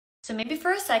So maybe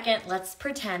for a second, let's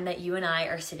pretend that you and I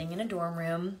are sitting in a dorm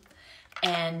room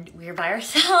and we're by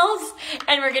ourselves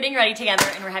and we're getting ready together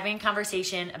and we're having a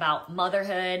conversation about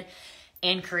motherhood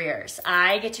and careers.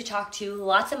 I get to talk to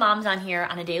lots of moms on here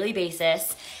on a daily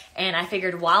basis, and I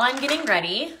figured while I'm getting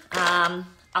ready,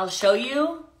 I'll show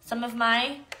you some of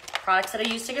my products that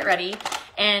I use to get ready,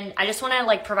 and I just want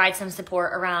to provide some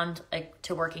support around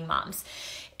to working moms.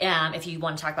 If you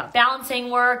want to talk about balancing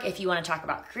work, if you want to talk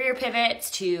about career pivots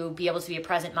to be able to be a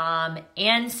present mom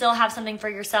and still have something for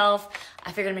yourself, I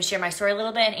figured I'm going to share my story a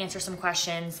little bit and answer some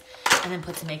questions and then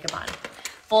put some makeup on.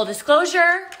 Full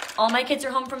disclosure, all my kids are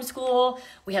home from school.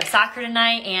 We have soccer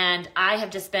tonight, and I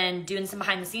have just been doing some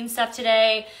behind the scenes stuff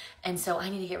today, and so I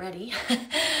need to get ready.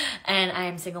 And I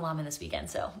am single mom in this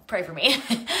weekend, so pray for me.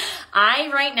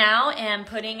 I right now am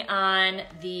putting on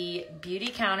the Beauty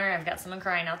Counter. I've got someone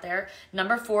crying out there.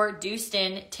 Number 4 Dew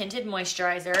Stin Tinted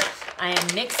Moisturizer. I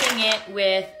am mixing it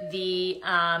with the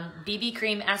BB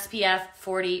Cream SPF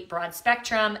 40 Broad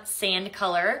Spectrum Sand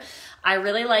Color. I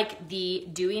really like the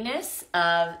dewiness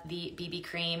of the BB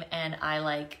cream, and I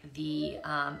like the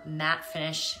matte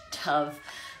finish of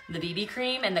the BB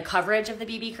cream and the coverage of the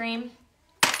BB cream.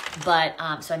 But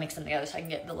so I mix them together so I can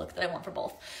get the look that I want for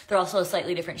both. They're also a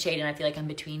slightly different shade, and I feel like I'm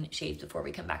between shades before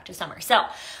we come back to summer. So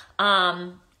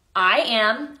I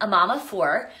am a mom of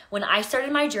 4. When I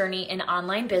started my journey in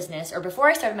online business, or before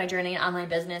I started my journey in online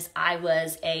business, I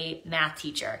was a math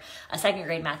teacher, a 2nd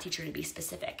grade math teacher to be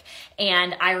specific.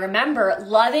 And I remember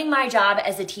loving my job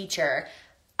as a teacher.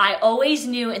 I always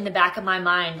knew in the back of my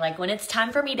mind, when it's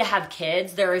time for me to have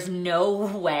kids, there is no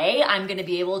way I'm going to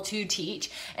be able to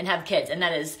teach and have kids. And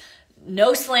that is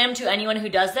no slam to anyone who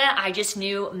does that. I just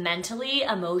knew mentally,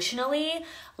 emotionally,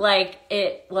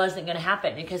 it wasn't going to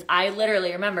happen, because I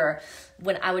literally remember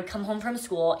when I would come home from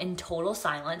school in total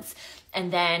silence,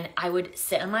 and then I would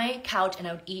sit on my couch and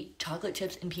I would eat chocolate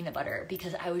chips and peanut butter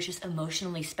because I was just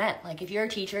emotionally spent. If you're a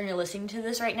teacher and you're listening to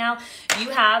this right now, you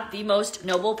have the most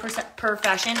noble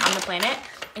profession on the planet,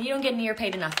 and you don't get near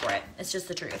paid enough for it. It's just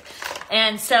the truth.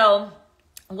 And so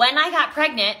when I got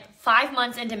pregnant, 5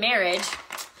 months into marriage,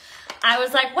 I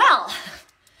was like, well,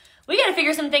 we got to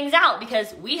figure some things out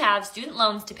because we have student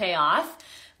loans to pay off.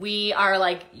 We are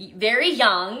very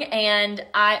young, and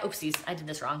oopsies, I did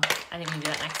this wrong. I didn't even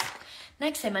do that next.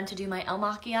 Next, I meant to do my El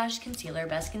Maquillage concealer,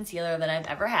 best concealer that I've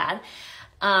ever had.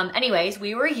 Anyways,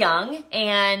 we were young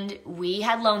and we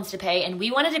had loans to pay, and we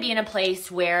wanted to be in a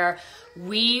place where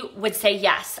we would say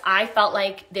yes. I felt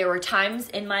like there were times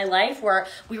in my life where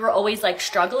we were always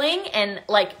struggling and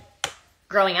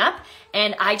growing up,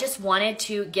 and I just wanted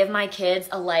to give my kids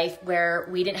a life where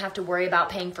we didn't have to worry about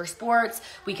paying for sports.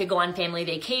 We could go on family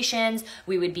vacations.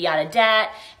 We would be out of debt.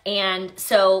 And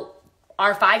so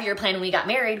our 5-year plan when we got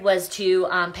married was to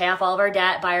pay off all of our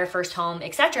debt, buy our first home,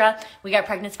 etc. We got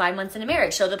pregnant 5 months into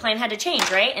marriage, so the plan had to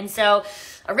change, right? And so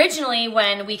originally,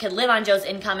 when we could live on Joe's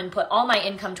income and put all my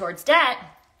income towards debt,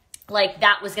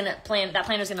 that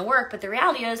plan was gonna work. But the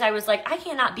reality is, I was I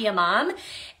cannot be a mom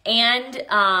and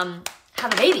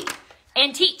have a baby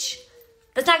and teach.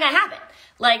 That's not gonna happen.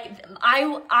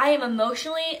 I am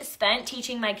emotionally spent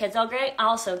teaching my kids all great.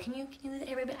 Also, can you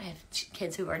hey, baby? I have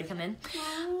kids who've already come in.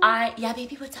 Yeah,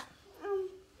 baby, what's up?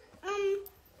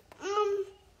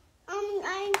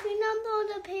 I cleaned up all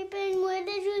the paper, and where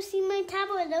did you see my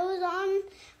tablet?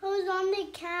 It was on the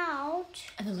couch.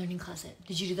 In the learning closet.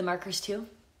 Did you do the markers too?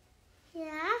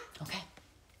 Yeah. Okay.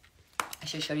 I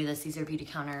should have showed you this. These are Beauty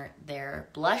Counter. They're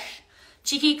blush,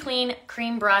 Cheeky Clean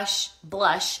Cream Brush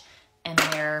Blush, and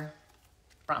they're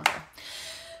bronzer.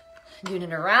 Doing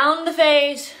it around the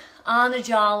face, on the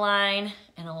jawline,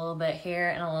 and a little bit here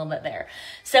and a little bit there.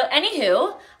 So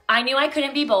anywho, I knew I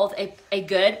couldn't be both a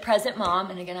good present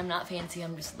mom, and again, I'm not fancy,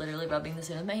 I'm just literally rubbing this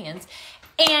in with my hands,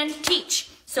 and teach.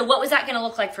 So what was that going to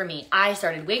look like for me? I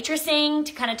started waitressing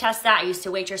to kind of test that. I used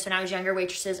to waitress when I was younger.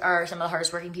 Waitresses are some of the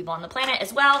hardest working people on the planet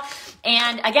as well.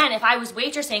 And again, if I was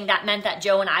waitressing, that meant that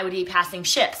Joe and I would be passing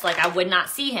shifts. I would not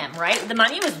see him, right? The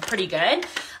money was pretty good.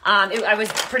 I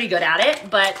was pretty good at it,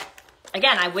 but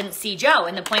again, I wouldn't see Joe,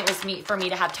 and the point was for me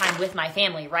to have time with my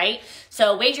family, right?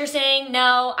 So waitressing,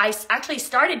 no. I actually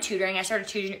started tutoring. I started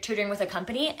tutoring with a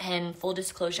company, and full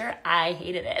disclosure, I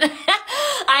hated it.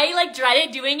 I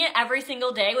dreaded doing it every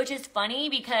single day, which is funny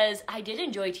because I did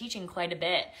enjoy teaching quite a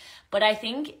bit. But I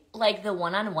think the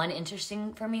one-on-one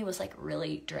interesting for me was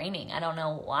really draining. I don't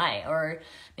know why, or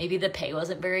maybe the pay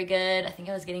wasn't very good. I think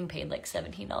I was getting paid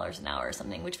 $17 an hour or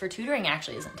something, which for tutoring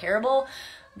actually isn't terrible.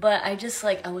 But I just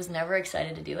I was never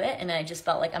excited to do it. And I just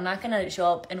felt like I'm not going to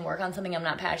show up and work on something I'm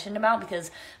not passionate about,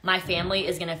 because my family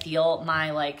is going to feel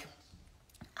my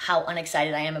how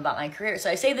unexcited I am about my career. So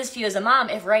I say this to you as a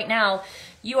mom, if right now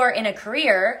you are in a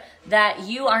career that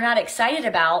you are not excited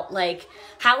about, like,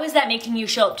 how is that making you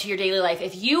show up to your daily life?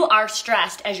 If you are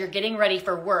stressed as you're getting ready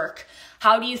for work,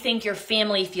 how do you think your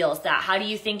family feels that? How do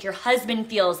you think your husband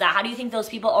feels that? How do you think those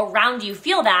people around you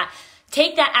feel that?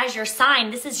 Take that as your sign.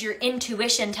 This is your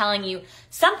intuition telling you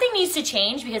something needs to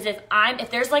change, because if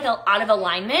there's like out of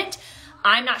alignment,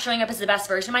 I'm not showing up as the best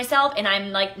version of myself, and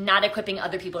I'm like not equipping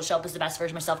other people to show up as the best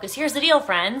version of myself. Because here's the deal,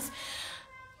 friends.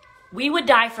 We would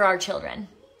die for our children.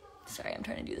 Sorry, I'm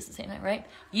trying to do this at the same time, right?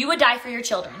 You would die for your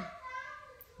children.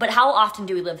 But how often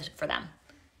do we live for them?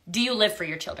 Do you live for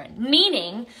your children?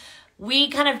 Meaning, we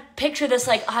kind of picture this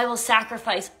like, I will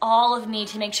sacrifice all of me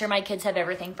to make sure my kids have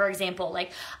everything. For example,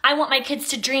 like, I want my kids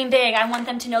to dream big. I want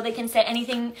them to know they can say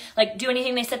anything, like do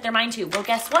anything they set their mind to. Well,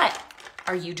 guess what?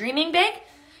 Are you dreaming big?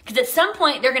 Because at some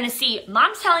point they're going to see,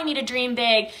 mom's telling me to dream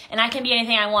big and I can be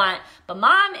anything I want, but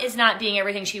mom is not being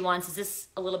everything she wants. Is this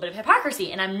a little bit of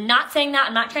hypocrisy? And I'm not saying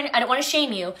that. I don't want to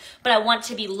shame you, but I want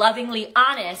to be lovingly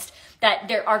honest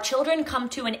that our children come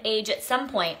to an age at some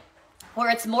point where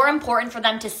it's more important for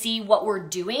them to see what we're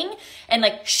doing and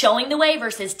like showing the way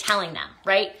versus telling them,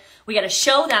 right? We got to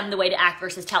show them the way to act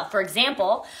versus tell. For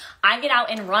example, I get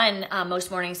out and run most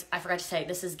mornings. I forgot to say,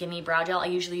 this is Gimme Brow Gel. I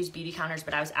usually use beauty counters,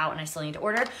 but I was out and I still need to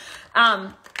order.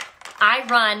 I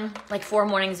run like 4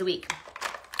 mornings a week.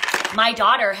 My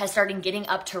daughter has started getting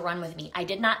up to run with me. I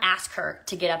did not ask her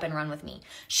to get up and run with me.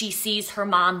 She sees her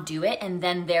mom do it, and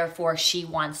then therefore she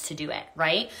wants to do it,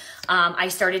 right? I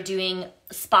started doing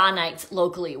spa nights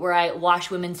locally where I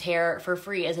wash women's hair for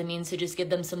free as a means to just give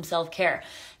them some self-care.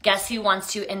 Guess who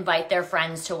wants to invite their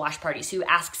friends to wash parties? Who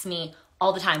asks me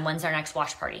all the time, when's our next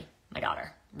wash party? My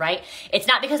daughter. Right? It's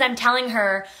not because I'm telling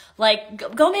her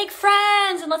like, go make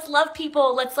friends and let's love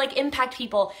people. Let's like impact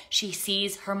people. She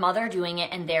sees her mother doing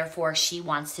it and therefore she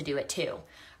wants to do it too.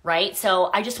 Right?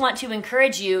 So I just want to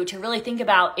encourage you to really think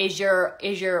about, is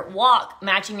your walk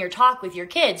matching your talk with your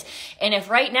kids? And if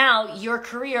right now your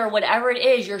career, whatever it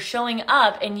is, you're showing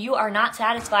up and you are not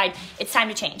satisfied, it's time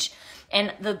to change.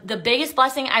 And the biggest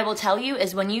blessing I will tell you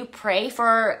is when you pray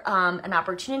for an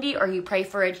opportunity or you pray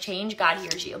for a change, God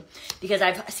hears you. Because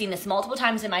I've seen this multiple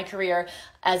times in my career.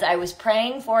 As I was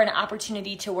praying for an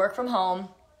opportunity to work from home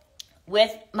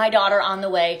with my daughter on the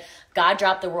way, God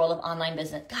dropped the world of online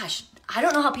business. Gosh, I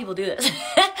don't know how people do this.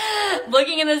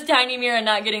 Looking in this tiny mirror and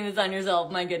not getting this on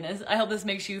yourself. My goodness. I hope this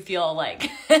makes you feel like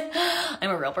I'm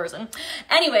a real person.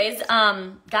 Anyways,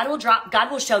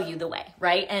 God will show you the way,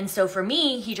 right? And so for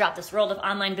me, he dropped this world of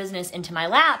online business into my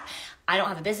lap. I don't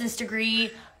have a business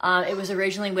degree. It was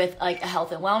originally with like a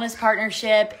health and wellness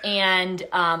partnership. And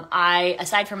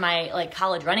aside from my like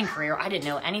college running career, I didn't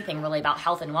know anything really about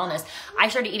health and wellness. I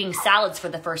started eating salads for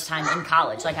the first time in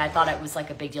college. Like I thought it was like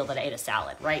a big deal that I ate a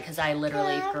salad, right? Because I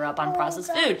literally grew up on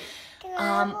processed food.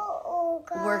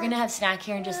 We're going to have snack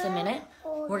here in just a minute.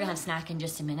 We're going to have snack in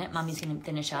just a minute. Mommy's going to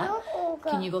finish up.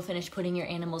 Can you go finish putting your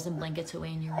animals and blankets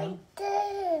away in your room?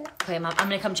 Okay, Mom, I'm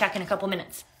going to come check in a couple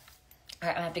minutes. All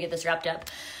right, I'm going to have to get this wrapped up.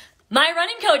 My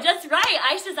running coach, that's right.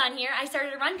 Aisha's on here. I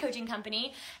started a run coaching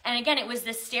company. And again, it was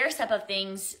this stair step of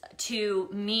things to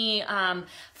me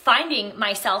finding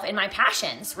myself and my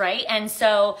passions, right? And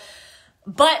so,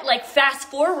 but like fast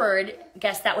forward,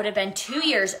 guess that would have been 2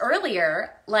 years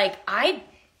earlier. Like I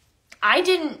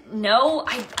didn't know,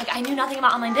 I knew nothing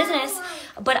about online business,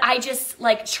 but I just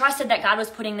like trusted that God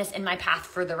was putting this in my path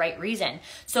for the right reason.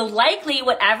 So likely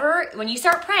when you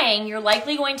start praying, you're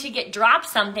likely going to get dropped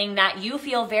something that you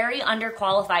feel very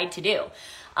underqualified to do.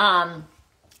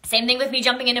 Same thing with me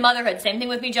jumping into motherhood. Same thing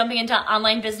with me jumping into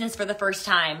online business for the first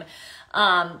time.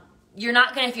 You're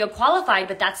not going to feel qualified,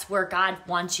 but that's where God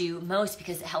wants you most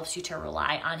because it helps you to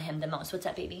rely on him the most. What's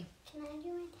up, baby? Can I do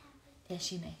my tablet?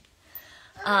 Yes, you may.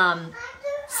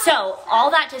 So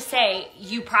all that to say,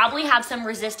 you probably have some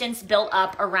resistance built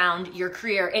up around your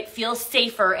career. It feels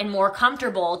safer and more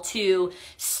comfortable to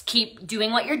keep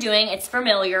doing what you're doing. It's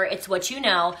familiar. It's what you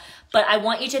know. But I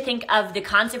want you to think of the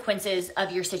consequences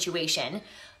of your situation.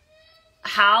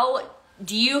 How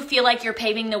do you feel like you're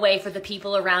paving the way for the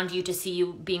people around you to see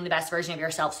you being the best version of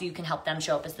yourself so you can help them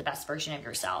show up as the best version of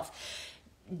yourself?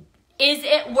 Is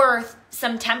it worth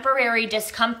some temporary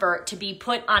discomfort to be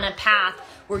put on a path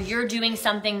where you're doing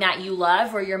something that you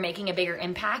love, where you're making a bigger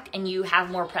impact and you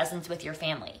have more presence with your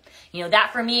family? You know,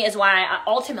 that for me is why I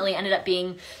ultimately ended up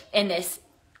being in this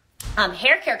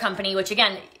hair care company, which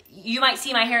again, you might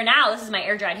see my hair now. This is my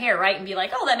air dried hair, right? And be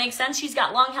like, oh, that makes sense. She's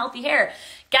got long, healthy hair.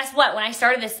 Guess what? When I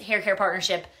started this hair care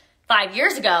partnership 5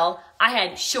 years ago, I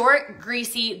had short,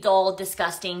 greasy, dull,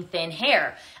 disgusting, thin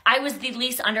hair. I was the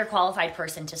least underqualified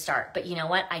person to start, but you know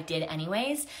what? I did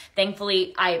anyways.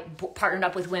 Thankfully, I partnered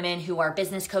up with women who are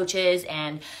business coaches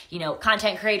and, you know,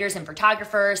 content creators and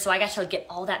photographers. So I got to get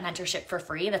all that mentorship for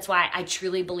free. That's why I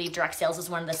truly believe direct sales is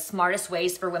one of the smartest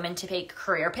ways for women to make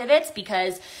career pivots,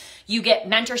 because you get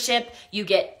mentorship, you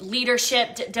get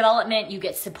leadership development, you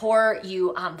get support,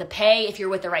 the pay, if you're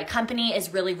with the right company,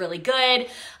 is really, really good.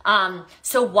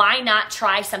 So why not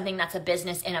try something that's a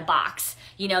business in a box?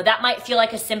 You know, that might feel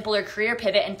like a simpler career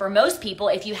pivot. And for most people,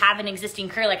 if you have an existing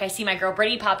career, like I see my girl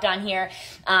Brittany popped on here,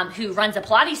 who runs a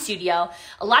Pilates studio,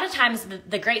 a lot of times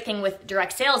the great thing with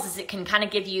direct sales is it can kind of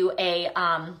give you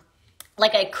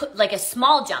like a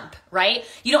small jump, right?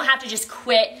 You don't have to just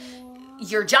quit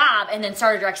your job and then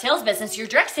start a direct sales business. Your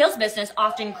direct sales business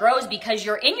often grows because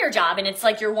you're in your job, and it's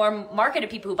like your warm market of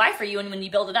people who buy for you. And when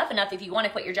you build it up enough, if you want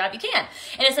to quit your job, you can.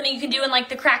 And it's something you can do in like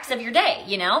the cracks of your day,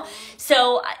 you know?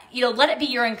 So, you know, let it be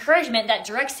your encouragement that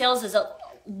direct sales is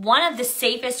one of the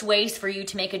safest ways for you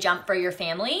to make a jump for your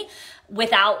family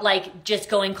without like just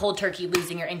going cold turkey,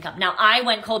 losing your income. Now, I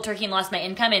went cold turkey and lost my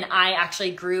income, and I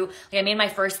actually grew, like I made my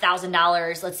first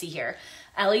 $1,000. Let's see here.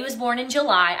 Ellie was born in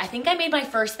July. I think I made my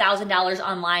first $1,000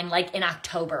 online like in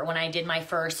October when I did my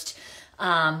first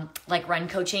like run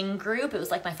coaching group. It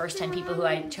was like my first 10 people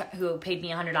who paid me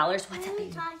 $100. What's that,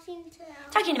 baby?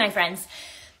 Talking to my friends.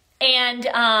 And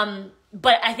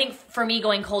but I think for me,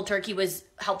 going cold turkey was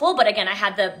helpful. But again, I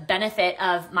had the benefit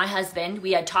of my husband.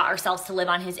 We had taught ourselves to live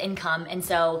on his income, and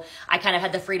so I kind of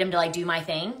had the freedom to like do my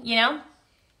thing, you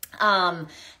know.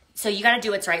 So you got to do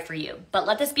what's right for you. But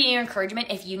let this be your encouragement.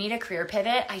 If you need a career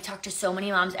pivot, I talk to so many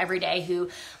moms every day who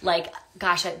like,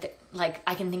 gosh,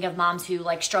 I can think of moms who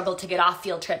like struggle to get off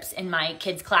field trips in my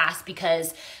kids' class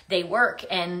because they work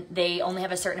and they only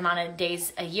have a certain amount of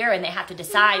days a year, and they have to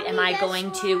decide, Mommy, am I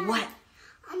going to what?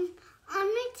 On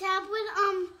my tablet,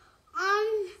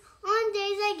 on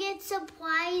days I get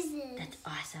surprises. That's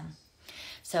awesome.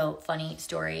 So funny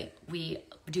story. We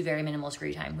do very minimal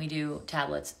screen time. We do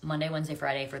tablets Monday, Wednesday,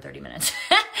 Friday for 30 minutes.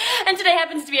 And today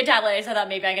happens to be a tablet, so I thought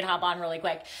maybe I could hop on really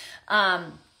quick.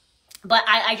 But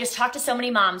I just talked to so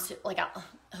many moms like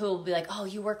who will be like, oh,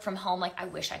 you work from home. Like, I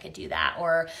wish I could do that.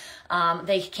 Or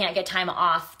they can't get time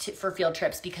off for field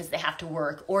trips because they have to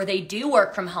work. Or they do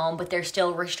work from home, but they're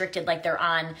still restricted, like they're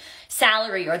on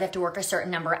salary, or they have to work a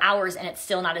certain number of hours, and it's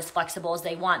still not as flexible as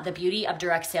they want. The beauty of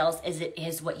direct sales is it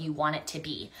is what you want it to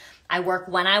be. I work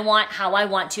when I want, how I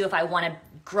want to. If I want to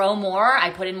grow more, I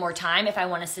put in more time. If I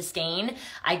want to sustain,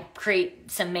 I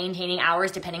create some maintaining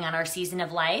hours depending on our season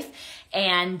of life.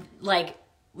 And like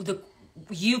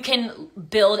you can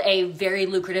build a very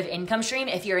lucrative income stream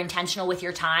if you're intentional with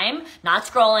your time, not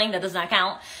scrolling, that does not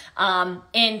count,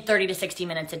 in 30 to 60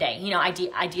 minutes a day. You know,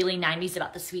 ideally 90 is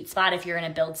about the sweet spot if you're in a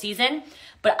build season.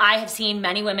 But I have seen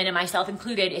many women, and myself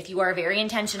included, if you are very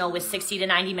intentional with 60 to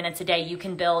 90 minutes a day, you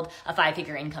can build a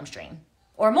 5-figure income stream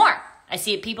or more. I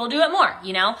see people do it more,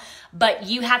 you know, but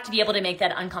you have to be able to make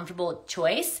that uncomfortable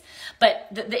choice. But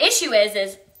the issue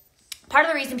is part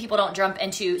of the reason people don't jump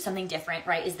into something different,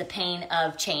 right, is the pain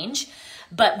of change.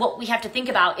 But what we have to think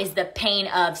about is the pain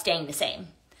of staying the same.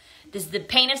 Does the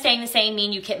pain of staying the same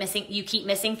mean you keep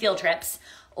missing field trips,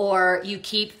 or you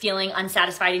keep feeling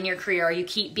unsatisfied in your career, or you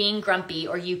keep being grumpy,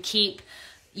 or you keep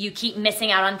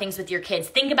missing out on things with your kids?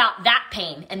 Think about that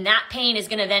pain, and that pain is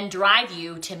going to then drive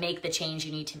you to make the change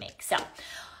you need to make. So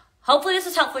hopefully this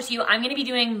was helpful to you. I'm going to be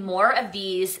doing more of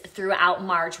these throughout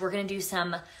March. We're going to do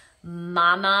some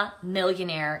mama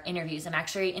millionaire interviews. I'm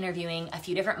actually interviewing a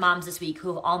few different moms this week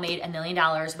who have all made $1 million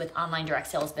with online direct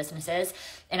sales businesses,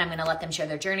 and I'm going to let them share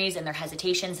their journeys and their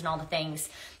hesitations and all the things.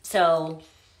 So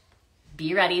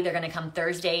be ready. They're going to come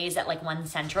Thursdays at like 1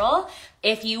 Central.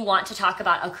 If you want to talk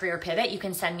about a career pivot, you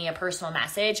can send me a personal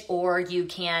message, or you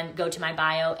can go to my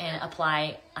bio and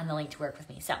apply on the link to work with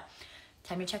me. So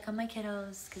time to check on my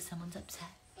kiddos because someone's upset.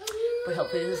 But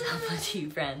hopefully this is helpful to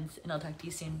you, friends, and I'll talk to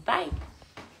you soon. Bye.